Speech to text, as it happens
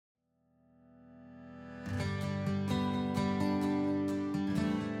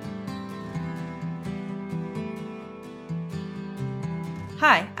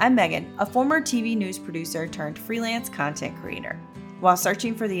Hi, I'm Megan, a former TV news producer turned freelance content creator. While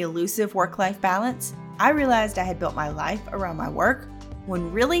searching for the elusive work-life balance, I realized I had built my life around my work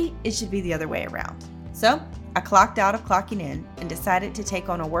when really it should be the other way around. So I clocked out of clocking in and decided to take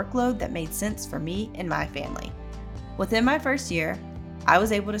on a workload that made sense for me and my family. Within my first year, I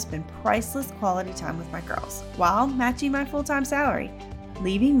was able to spend priceless quality time with my girls while matching my full-time salary,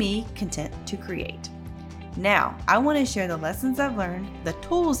 leaving me content to create. Now, I want to share the lessons I've learned, the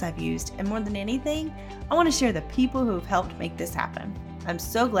tools I've used, and more than anything, I want to share the people who have helped make this happen. I'm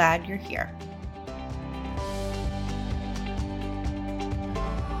so glad you're here.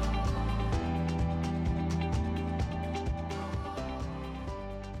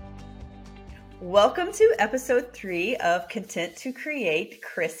 Welcome to episode 3 of Content to Create.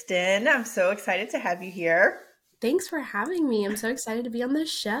 Kristen, I'm so excited to have you here. Thanks for having me. I'm so excited to be on the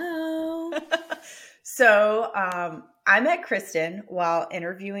show. So I met Kristen while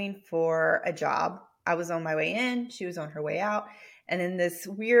interviewing for a job. I was on my way in, she was on her way out. And in this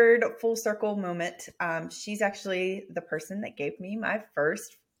weird full circle moment, she's actually the person that gave me my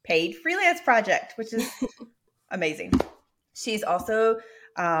first paid freelance project, which is amazing. She's also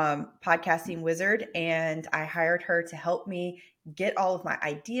podcasting wizard, and I hired her to help me get all of my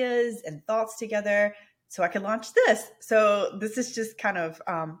ideas and thoughts together so I could launch this. So this is just kind of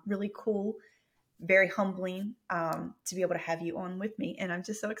really cool. Very humbling to be able to have you on with me. And I'm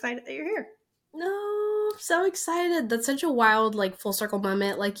just so excited that you're here. No, so excited. That's such a wild, full circle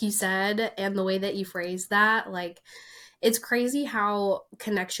moment, like you said, and the way that you phrased that, it's crazy how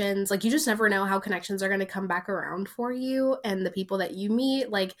connections, you just never know how connections are going to come back around for you and the people that you meet.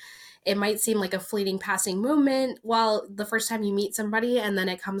 It might seem like a fleeting passing moment while the first time you meet somebody, and then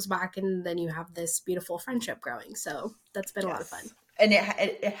it comes back and then you have this beautiful friendship growing. So that's been a lot of fun. And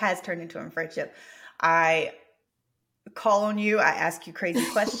it has turned into a friendship. I call on you. I ask you crazy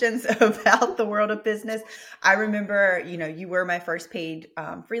questions about the world of business. I remember, you were my first paid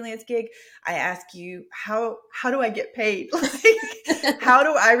freelance gig. I asked you, how do I get paid? How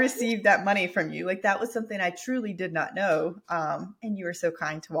do I receive that money from you? That was something I truly did not know. And you were so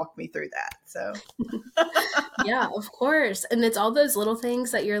kind to walk me through that. So yeah, of course. And it's all those little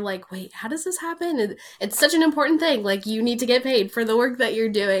things that you're like, wait, how does this happen? And it's such an important thing. You need to get paid for the work that you're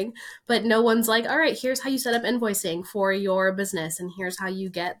doing. But no one's like, all right, here's how you set up invoicing for your business. And here's how you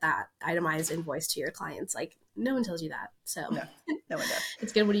get that itemized invoice to your clients. No one tells you that. So no one does.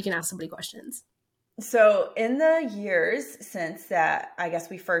 It's good when you can ask somebody questions. So in the years since that, I guess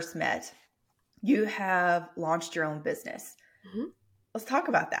we first met, you have launched your own business. Mm-hmm. Let's talk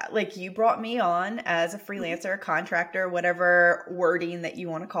about that. You brought me on as a freelancer, contractor, whatever wording that you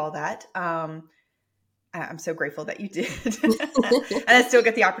want to call that. I'm so grateful that you did. And I still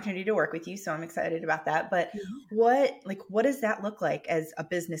get the opportunity to work with you. So I'm excited about that. But what does that look like as a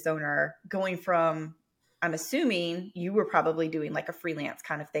business owner going from, I'm assuming you were probably doing a freelance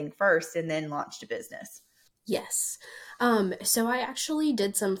kind of thing first and then launched a business. Yes. So I actually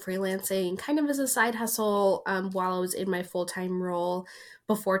did some freelancing kind of as a side hustle while I was in my full-time role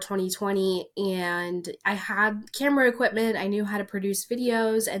before 2020, and I had camera equipment. I knew how to produce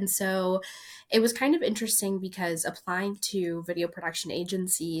videos. And so it was kind of interesting because applying to video production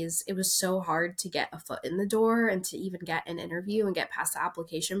agencies, it was so hard to get a foot in the door and to even get an interview and get past the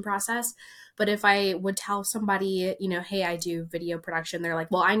application process. But if I would tell somebody, hey, I do video production, they're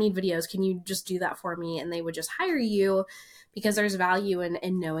like, well, I need videos. Can you just do that for me? And they would just hire you because there's value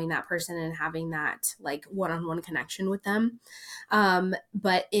in knowing that person and having that one-on-one connection with them.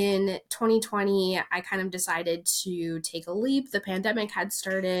 But in 2020, I kind of decided to take a leap. The pandemic had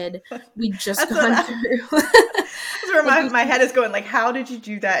started. We'd just gone through. That's where my head is going, how did you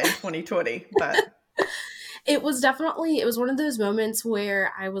do that in 2020? But it was one of those moments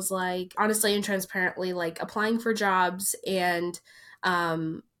where I was honestly and transparently, applying for jobs, and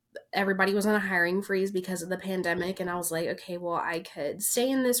everybody was on a hiring freeze because of the pandemic. And I was like, okay, well, I could stay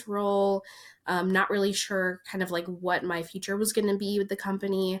in this role. Not really sure kind of what my future was going to be with the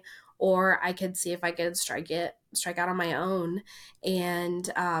company, or I could see if I could strike out on my own. And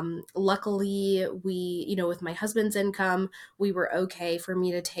luckily we, with my husband's income, we were okay for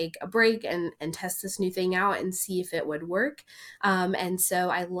me to take a break and test this new thing out and see if it would work. And so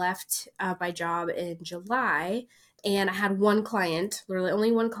I left my job in July. And I had one client, literally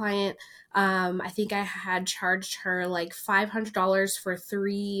only one client. I think I had charged her $500 for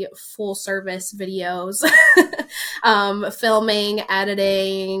 3 full service videos, filming,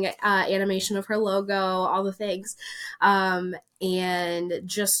 editing, animation of her logo, all the things. And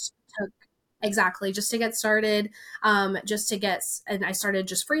just took Exactly. Just to get started, and I started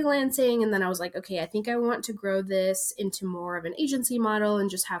just freelancing. And then I was like, okay, I think I want to grow this into more of an agency model and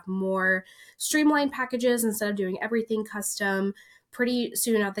just have more streamlined packages instead of doing everything custom pretty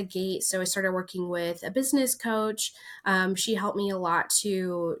soon out the gate. So I started working with a business coach. She helped me a lot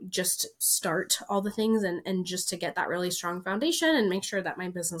to just start all the things and just to get that really strong foundation and make sure that my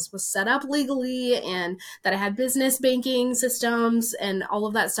business was set up legally and that I had business banking systems, and all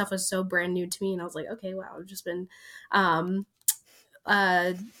of that stuff was so brand new to me. And I was like, okay, wow, I've just been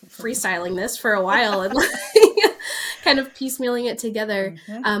freestyling this for a while and like kind of piecemealing it together.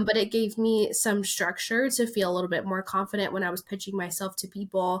 But it gave me some structure to feel a little bit more confident when I was pitching myself to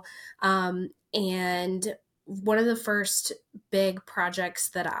people. And one of the first big projects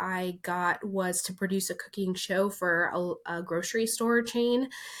that I got was to produce a cooking show for a grocery store chain.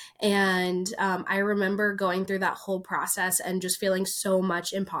 And I remember going through that whole process and just feeling so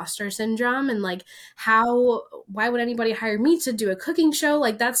much imposter syndrome and like, why would anybody hire me to do a cooking show?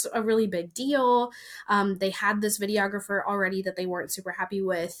 Like, that's a really big deal. They had this videographer already that they weren't super happy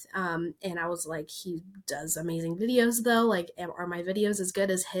with. And I was like, he does amazing videos though. Like, are my videos as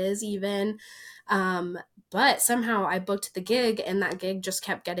good as his even? But somehow I booked the gig and that gig just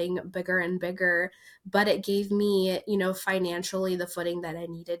kept getting bigger and bigger. But it gave me, financially the footing that I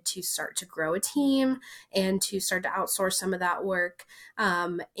needed to start to grow a team and to start to outsource some of that work.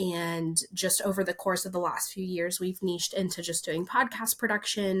 And just over the course of the last few years, we've niched into just doing podcast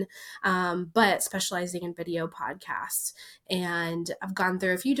production, but specializing in video podcasts. And I've gone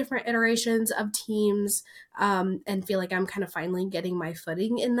through a few different iterations of teams, and feel like I'm kind of finally getting my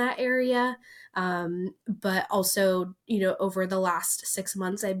footing in that area. But also, over the last 6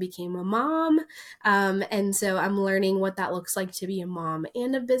 months, I became a mom. And so I'm learning what that looks like to be a mom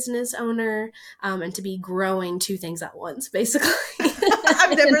and a business owner, and to be growing two things at once, basically.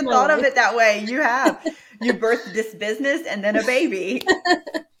 I've never thought of it that way. You birthed this business and then a baby.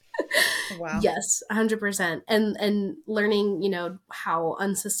 Wow. Yes, 100%. And learning, how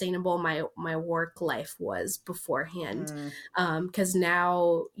unsustainable my work life was beforehand. Because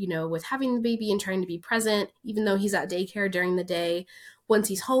now, with having the baby and trying to be present, even though he's at daycare during the day, once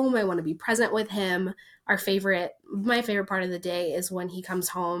he's home, I want to be present with him. My favorite part of the day is when he comes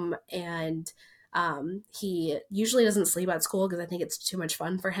home and he usually doesn't sleep at school because I think it's too much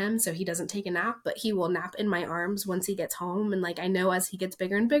fun for him. So he doesn't take a nap, but he will nap in my arms once he gets home. And like, I know as he gets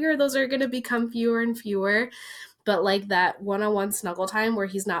bigger and bigger, those are going to become fewer and fewer. But like that one-on-one snuggle time where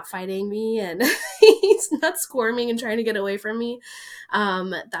he's not fighting me and he's not squirming and trying to get away from me.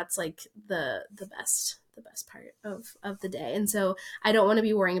 That's like the best part of the day. And so I don't want to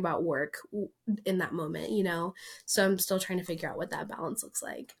be worrying about work in that moment, so I'm still trying to figure out what that balance looks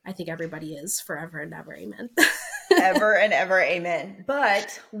like. I think everybody is forever and ever. Amen. Ever and ever. Amen.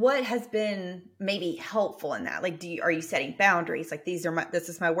 But what has been maybe helpful in that? Like, are you setting boundaries? Like, this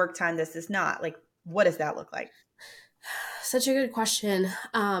is my work time. This is not. Like, what does that look like? Such a good question.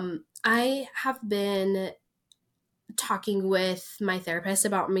 I have been talking with my therapist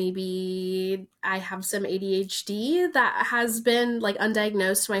about maybe I have some ADHD that has been like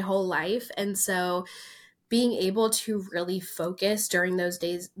undiagnosed my whole life. And so being able to really focus during those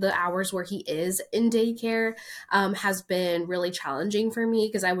days, the hours where he is in daycare, has been really challenging for me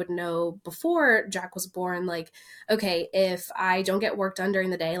because I would know before Jack was born, like, okay, if I don't get work done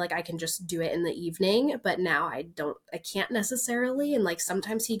during the day, like I can just do it in the evening. But now I can't necessarily. And like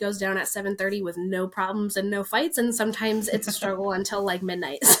sometimes he goes down at 7:30 with no problems and no fights. And sometimes it's a struggle until like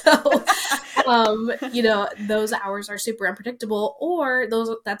midnight. So those hours are super unpredictable, or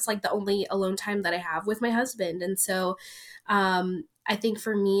that's like the only alone time that I have with my husband. And so I think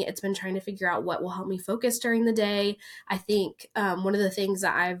for me, it's been trying to figure out what will help me focus during the day. I think one of the things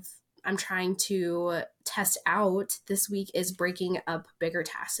that I'm trying to test out this week is breaking up bigger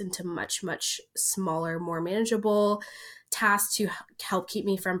tasks into much, much smaller, more manageable tasks to help keep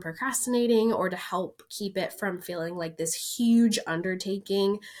me from procrastinating or to help keep it from feeling like this huge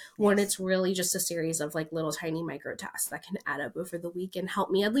undertaking when it's really just a series of like little tiny micro tasks that can add up over the week and help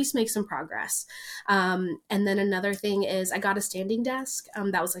me at least make some progress. And then another thing is I got a standing desk.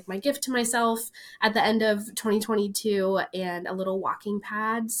 That was like my gift to myself at the end of 2022, and a little walking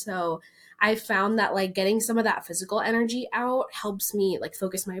pad. So I found that like getting some of that physical energy out helps me like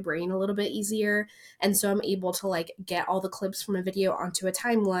focus my brain a little bit easier. And so I'm able to like get all the clips from a video onto a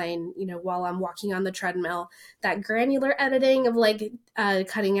timeline, while I'm walking on the treadmill. That granular editing of like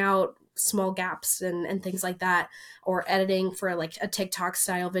cutting out small gaps and things like that, or editing for like a TikTok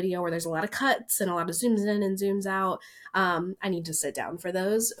style video where there's a lot of cuts and a lot of zooms in and zooms out. I need to sit down for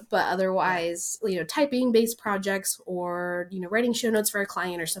those, but otherwise, typing based projects or, writing show notes for a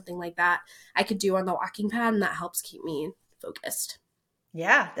client or something like that, I could do on the walking pad, and that helps keep me focused.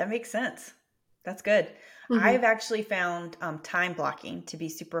 Yeah, that makes sense. That's good. Mm-hmm. I've actually found time blocking to be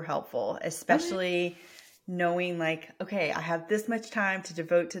super helpful, especially knowing like, okay, I have this much time to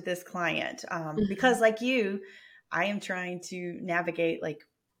devote to this client. Because like you, I am trying to navigate, like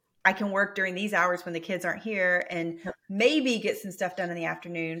I can work during these hours when the kids aren't here and maybe get some stuff done in the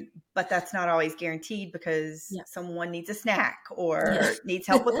afternoon, but that's not always guaranteed because someone needs a snack or needs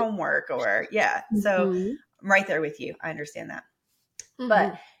help with homework or So I'm right there with you. I understand that.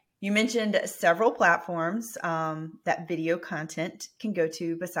 But you mentioned several platforms that video content can go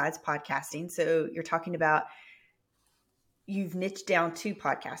to besides podcasting. So you're talking about you've niched down to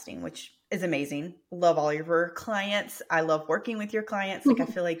podcasting, which is amazing. Love all your clients. I love working with your clients. Like I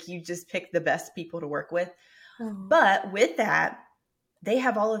feel like you just pick the best people to work with. But with that, they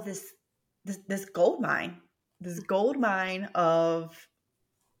have all of this gold mine, of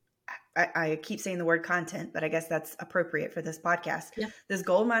I keep saying the word content, but I guess that's appropriate for this podcast. Yeah. This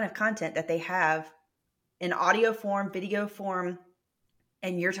gold mine of content that they have in audio form, video form,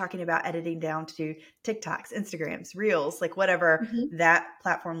 and you're talking about editing down to TikToks, Instagrams, Reels, like whatever that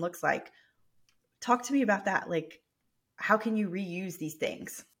platform looks like. Talk to me about that. Like, how can you reuse these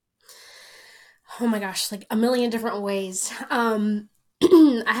things? Oh my gosh, like a million different ways. I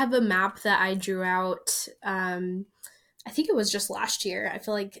have a map that I drew out. I think it was just last year. I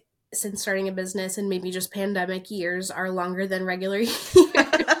feel like since starting a business and maybe just pandemic years are longer than regular years.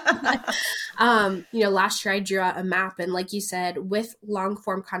 Last year I drew out a map, and like you said, with long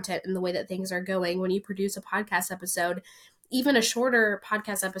form content and the way that things are going, when you produce a podcast episode, even a shorter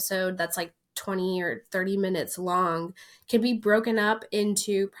podcast episode that's like 20 or 30 minutes long can be broken up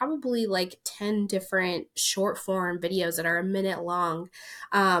into probably like 10 different short form videos that are a minute long.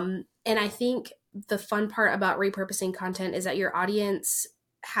 And I think the fun part about repurposing content is that your audience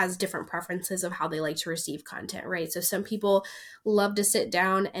has different preferences of how they like to receive content, right? So some people love to sit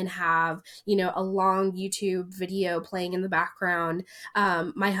down and have, a long YouTube video playing in the background.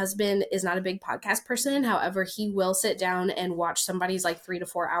 My husband is not a big podcast person. However, he will sit down and watch somebody's like 3 to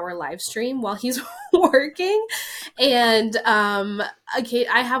 4 hour live stream while he's working. And okay,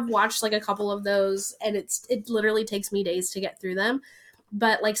 I have watched like a couple of those, and it literally takes me days to get through them.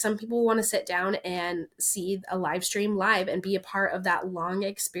 But like some people want to sit down and see a live stream live and be a part of that long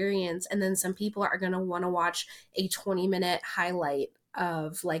experience. And then some people are going to want to watch a 20-minute highlight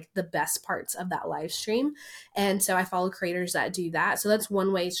of like the best parts of that live stream. And so I follow creators that do that. So that's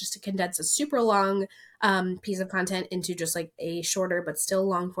one way, is just to condense a super long piece of content into just like a shorter but still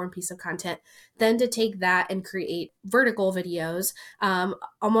long form piece of content. Then to take that and create vertical videos.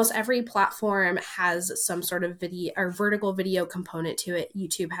 Almost every platform has some sort of video or vertical video component to it.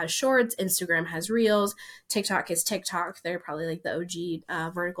 YouTube has shorts, Instagram has reels, TikTok is TikTok. They're probably like the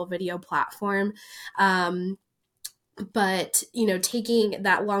OG vertical video platform. But, taking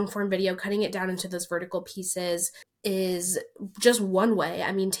that long form video, cutting it down into those vertical pieces is just one way.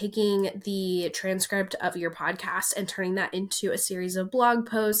 I mean, taking the transcript of your podcast and turning that into a series of blog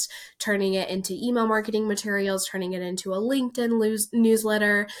posts, turning it into email marketing materials, turning it into a LinkedIn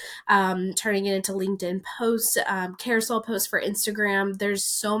newsletter, turning it into LinkedIn posts, carousel posts for Instagram. There's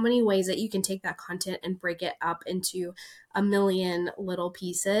so many ways that you can take that content and break it up into a million little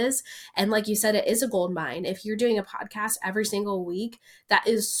pieces. And like you said, it is a gold mine. If you're doing a podcast every single week, that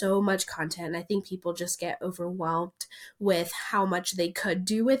is so much content. And I think people just get overwhelmed with how much they could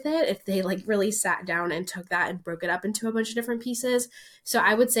do with it if they like really sat down and took that and broke it up into a bunch of different pieces. So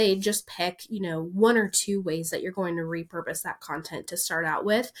I would say just pick, 1 or 2 ways that you're going to repurpose that content to start out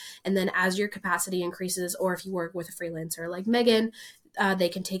with. And then as your capacity increases, or if you work with a freelancer like Megan, they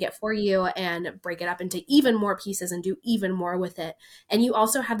can take it for you and break it up into even more pieces and do even more with it. And you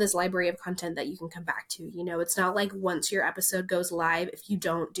also have this library of content that you can come back to. It's not like once your episode goes live, if you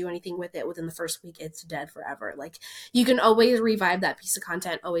don't do anything with it within the first week, it's dead forever. Like you can always revive that piece of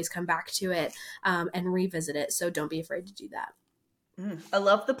content, always come back to it and revisit it. So don't be afraid to do that. I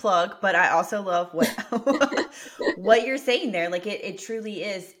love the plug, but I also love what you're saying there. Like it truly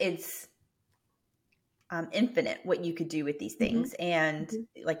is. It's infinite what you could do with these things. And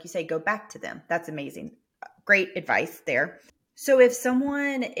like you say, go back to them. That's amazing. Great advice there. So if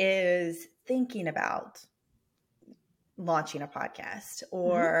someone is thinking about launching a podcast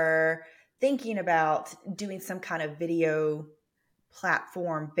or thinking about doing some kind of video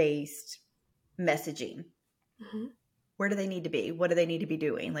platform based messaging, where do they need to be? What do they need to be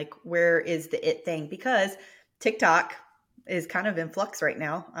doing? Like, where is the it thing? Because TikTok is kind of in flux right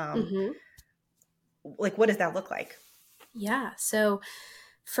now. Like, what does that look like? Yeah. So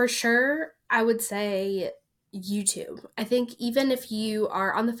for sure, I would say YouTube. I think even if you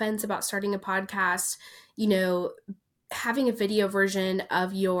are on the fence about starting a podcast, you know, having a video version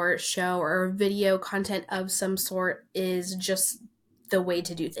of your show or video content of some sort is just the way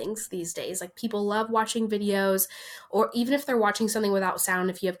to do things these days. Like, people love watching videos, or even if they're watching something without sound,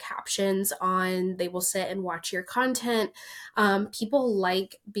 if you have captions on, they will sit and watch your content. People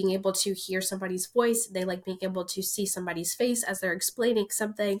like being able to hear somebody's voice. They like being able to see somebody's face as they're explaining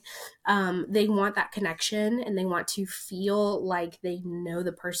something. They want that connection, and they want to feel like they know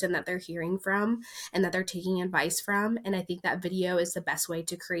the person that they're hearing from and that they're taking advice from. And I think that video is the best way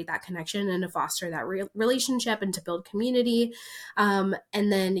to create that connection and to foster that relationship and to build community.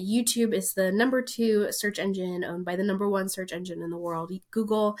 And then YouTube is the number 2 search engine, owned by the number 1 search engine in the world,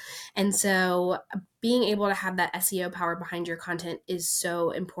 Google. And so being able to have that SEO power behind your content is so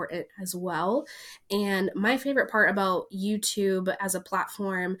important as well. And my favorite part about YouTube as a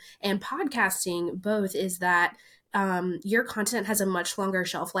platform and podcasting both is that your content has a much longer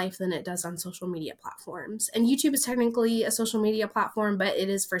shelf life than it does on social media platforms. And YouTube is technically a social media platform, but it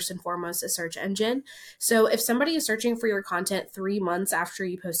is first and foremost a search engine. So if somebody is searching for your content 3 months after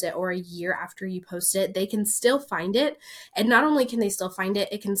you post it or a year after you post it, they can still find it. And not only can they still find it,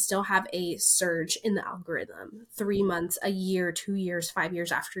 it can still have a surge in the algorithm 3 months, a year, 2 years, 5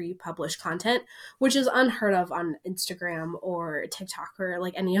 years after you publish content, which is unheard of on Instagram or TikTok or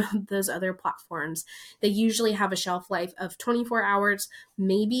like any of those other platforms. They usually have a shelf life of 24 hours,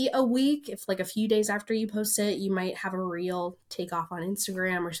 maybe a week. If like a few days after you post it, you might have a reel take off on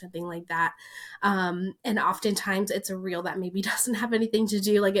Instagram or something like that. And oftentimes it's a reel that maybe doesn't have anything to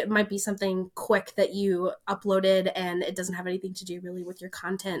do. Like, it might be something quick that you uploaded and it doesn't have anything to do really with your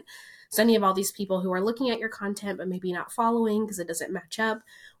content. So any of all these people who are looking at your content but maybe not following because it doesn't match up.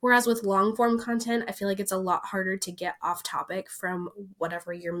 Whereas with long form content, I feel like it's a lot harder to get off topic from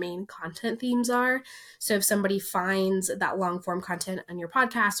whatever your main content themes are. So if somebody finds that long form content on your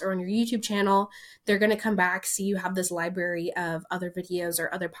podcast or on your YouTube channel, they're going to come back, see you have this library of other videos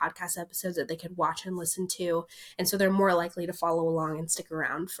or other podcast episodes that they could watch and listen to. And so they're more likely to follow along and stick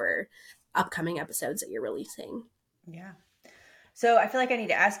around for upcoming episodes that you're releasing. Yeah. So I feel like I need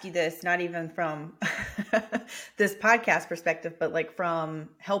to ask you this, not even from this podcast perspective, but like from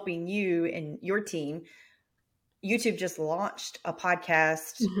helping you and your team. YouTube just launched a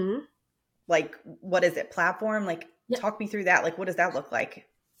podcast. Like, what is it? Platform? Like, talk me through that. Like, what does that look like?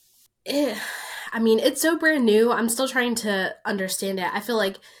 I mean, it's so brand new. I'm still trying to understand it. I feel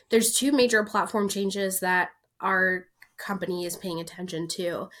like there's 2 major platform changes that our company is paying attention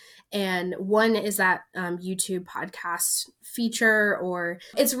to. And one is that YouTube podcast feature, or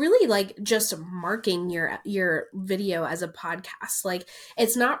it's really like just marking your video as a podcast. Like,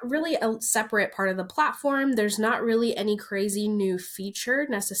 it's not really a separate part of the platform. There's not really any crazy new feature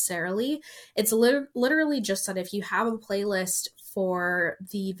necessarily. It's literally just that if you have a playlist for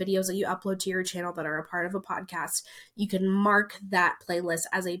the videos that you upload to your channel that are a part of a podcast, you can mark that playlist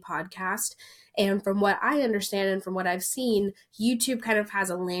as a podcast. And from what I understand and from what I've seen, YouTube kind of has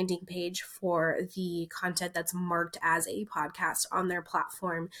a landing page for the content that's marked as a podcast on their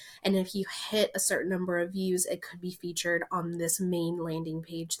platform. And if you hit a certain number of views, it could be featured on this main landing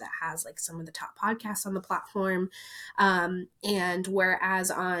page that has like some of the top podcasts on the platform. And whereas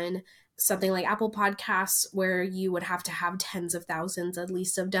on something like Apple Podcasts, where you would have to have tens of thousands at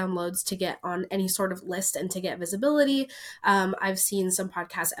least of downloads to get on any sort of list and to get visibility. I've seen some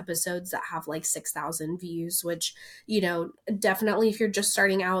podcast episodes that have like 6,000 views, which, you know, definitely if you're just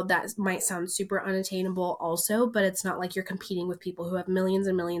starting out, that might sound super unattainable also, but it's not like you're competing with people who have millions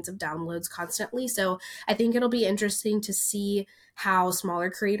and millions of downloads constantly. So I think it'll be interesting to see how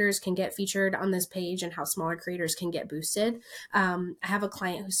smaller creators can get featured on this page and how smaller creators can get boosted. I have a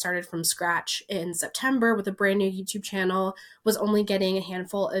client who started from scratch in September with a brand new YouTube channel, was only getting a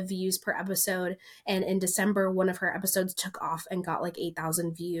handful of views per episode. And in December, one of her episodes took off and got like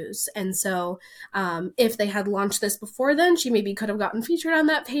 8,000 views. And so if they had launched this before then, she maybe could have gotten featured on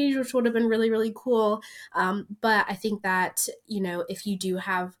that page, which would have been really, really cool. But I think that, you know, if you do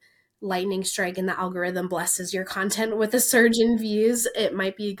have lightning strike and the algorithm blesses your content with a surge in views, it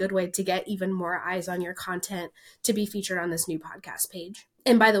might be a good way to get even more eyes on your content to be featured on this new podcast page.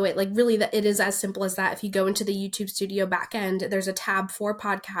 And by the way, like really that it is as simple as that. If you go into the YouTube Studio backend, there's a tab for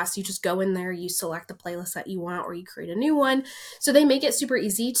podcasts. You just go in there, you select the playlist that you want, or you create a new one. So they make it super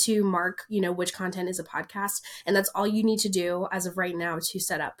easy to mark, you know, which content is a podcast. And that's all you need to do as of right now to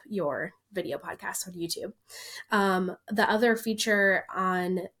set up your video podcasts on YouTube. The other feature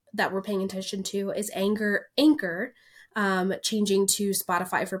that we're paying attention to is Anchor, changing to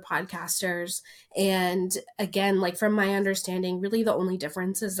Spotify for podcasters. And again, like from my understanding, really the only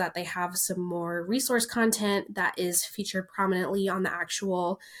difference is that they have some more resource content that is featured prominently on the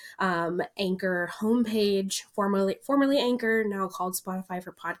actual Anchor homepage, formerly Anchor, now called Spotify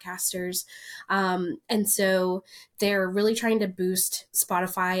for podcasters. And so they're really trying to boost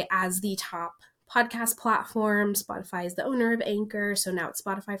Spotify as the top podcast platform. Spotify is the owner of Anchor, so now it's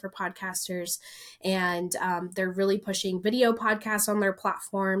Spotify for podcasters, and they're really pushing video podcasts on their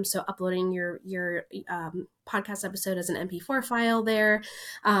platform. So uploading your podcast episode as an MP4 file there.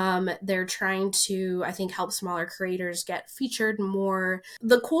 They're trying to, I think, help smaller creators get featured more.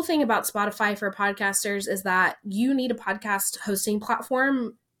 The cool thing about Spotify for podcasters is that you need a podcast hosting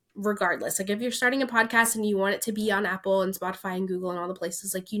platform regardless. Like if you're starting a podcast and you want it to be on Apple and Spotify and Google and all the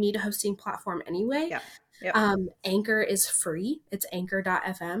places, like you need a hosting platform anyway. Yeah. Yep. Anchor is free. It's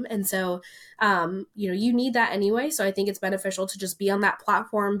anchor.fm. And so, you need that anyway. So I think it's beneficial to just be on that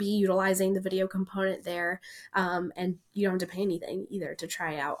platform, be utilizing the video component there. And you don't have to pay anything either to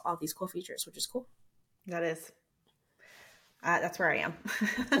try out all these cool features, which is cool. That is. That's where I am.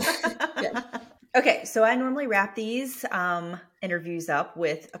 Good. Okay, so I normally wrap these interviews up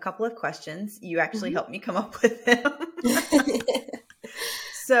with a couple of questions. You actually helped me come up with them.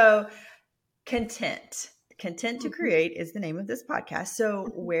 So, content to create is the name of this podcast. So,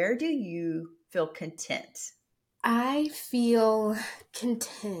 where do you feel content? I feel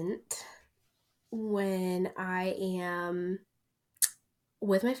content when I am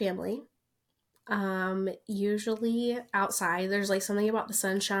with my family. Usually outside. There's like something about the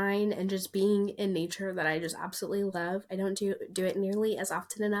sunshine and just being in nature that I just absolutely love. I don't do it nearly as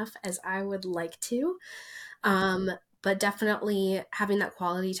often enough as I would like to. But definitely having that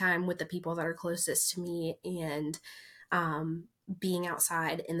quality time with the people that are closest to me, and being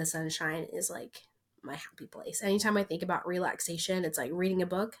outside in the sunshine is like my happy place. Anytime I think about relaxation, it's like reading a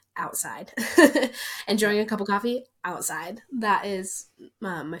book outside, enjoying a cup of coffee outside. That is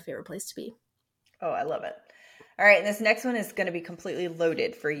my favorite place to be. Oh, I love it. All right. And this next one is going to be completely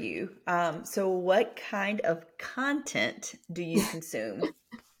loaded for you. So what kind of content do you consume?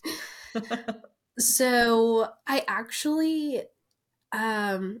 So I actually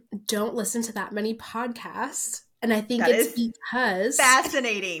don't listen to that many podcasts. And I think it's because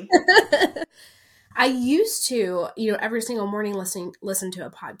fascinating. I used to, every single morning listen to a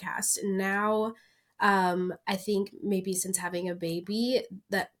podcast. And now I think maybe since having a baby,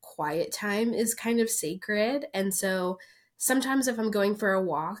 that quiet time is kind of sacred. And so sometimes if I'm going for a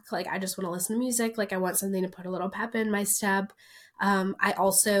walk, like I just want to listen to music, like I want something to put a little pep in my step. I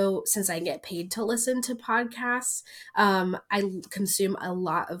also, since I get paid to listen to podcasts, I consume a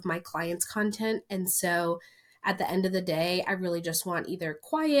lot of my clients' content. And so at the end of the day, I really just want either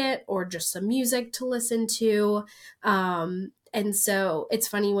quiet or just some music to listen to. And so it's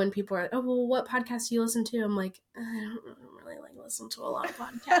funny when people are, oh, well, what podcast do you listen to? I'm like, I don't really listen to a lot of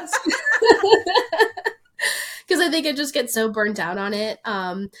podcasts. Because I think I just get so burnt out on it.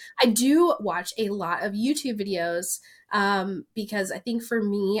 I do watch a lot of YouTube videos because I think for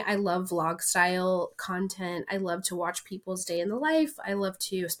me, I love vlog style content. I love to watch people's day in the life. I love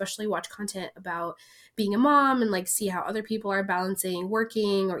to especially watch content about being a mom and like see how other people are balancing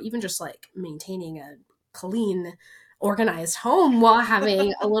working or even just like maintaining a clean, organized home while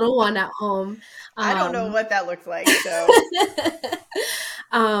having a little one at home. I don't know what that looks like. So.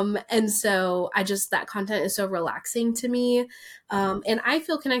 And so that content is so relaxing to me. And I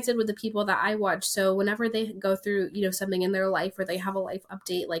feel connected with the people that I watch. So whenever they go through, something in their life or they have a life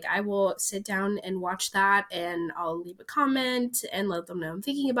update, like I will sit down and watch that and I'll leave a comment and let them know I'm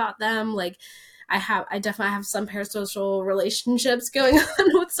thinking about them. Like I definitely have some parasocial relationships going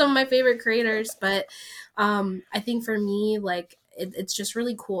on with some of my favorite creators, but I think for me, like it's just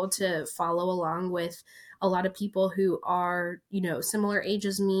really cool to follow along with a lot of people who are, similar age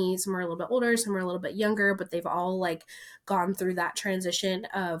as me. Some are a little bit older, some are a little bit younger, but they've all like gone through that transition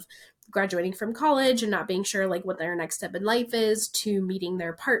of graduating from college and not being sure like what their next step in life is, to meeting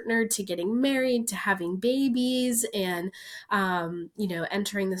their partner, to getting married, to having babies, and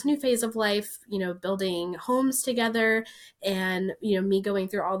entering this new phase of life, building homes together, and me going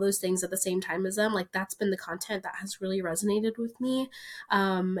through all those things at the same time as them. Like that's been the content that has really resonated with me,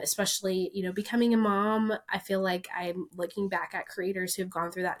 especially becoming a mom. I feel like I'm looking back at creators who've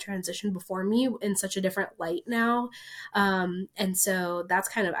gone through that transition before me in such a different light now, and so that's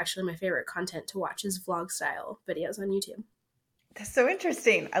kind of actually my favorite content to watch is vlog style videos on YouTube. That's so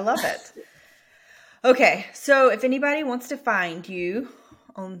interesting. I love it. Okay. So if anybody wants to find you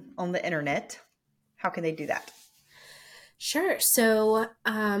on the internet, how can they do that? Sure. So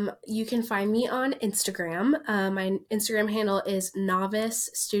you can find me on Instagram. My Instagram handle is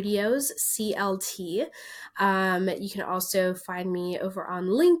Novice Studios CLT. You can also find me over on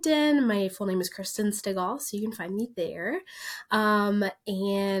LinkedIn. My full name is Kristen Stegall, so you can find me there. And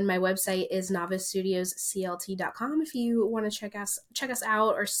my website is novicestudiosclt.com if you want to check us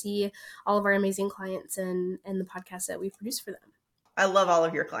out or see all of our amazing clients and the podcasts that we produce for them. I love all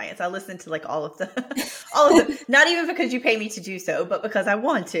of your clients. I listen to like all of them, not even because you pay me to do so, but because I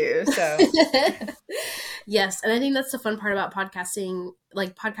want to. So yes. And I think that's the fun part about podcasting,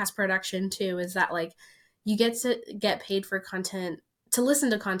 like podcast production too, is that like you get to get paid for content, to listen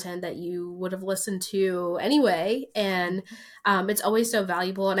to content that you would have listened to anyway. And it's always so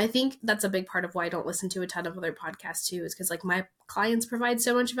valuable. And I think that's a big part of why I don't listen to a ton of other podcasts too, is because like my clients provide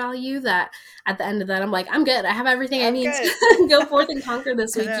so much value that at the end of that, I'm like, I'm good. I have everything I need to go forth and conquer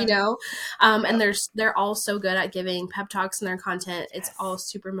this week, you know? And they're all so good at giving pep talks in their content. It's all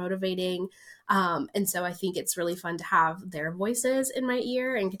super motivating. And so I think it's really fun to have their voices in my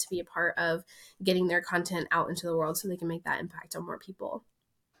ear and get to be a part of getting their content out into the world so they can make that impact on more people.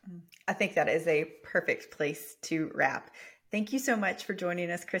 I think that is a perfect place to wrap. Thank you so much for joining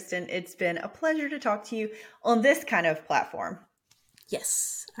us, Kristen. It's been a pleasure to talk to you on this kind of platform.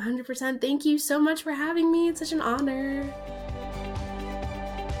 Yes, 100%. Thank you so much for having me. It's such an honor.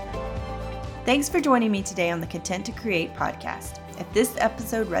 Thanks for joining me today on the Content to Create podcast. If this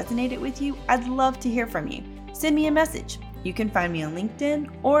episode resonated with you, I'd love to hear from you. Send me a message. You can find me on LinkedIn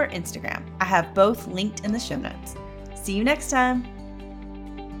or Instagram. I have both linked in the show notes. See you next time.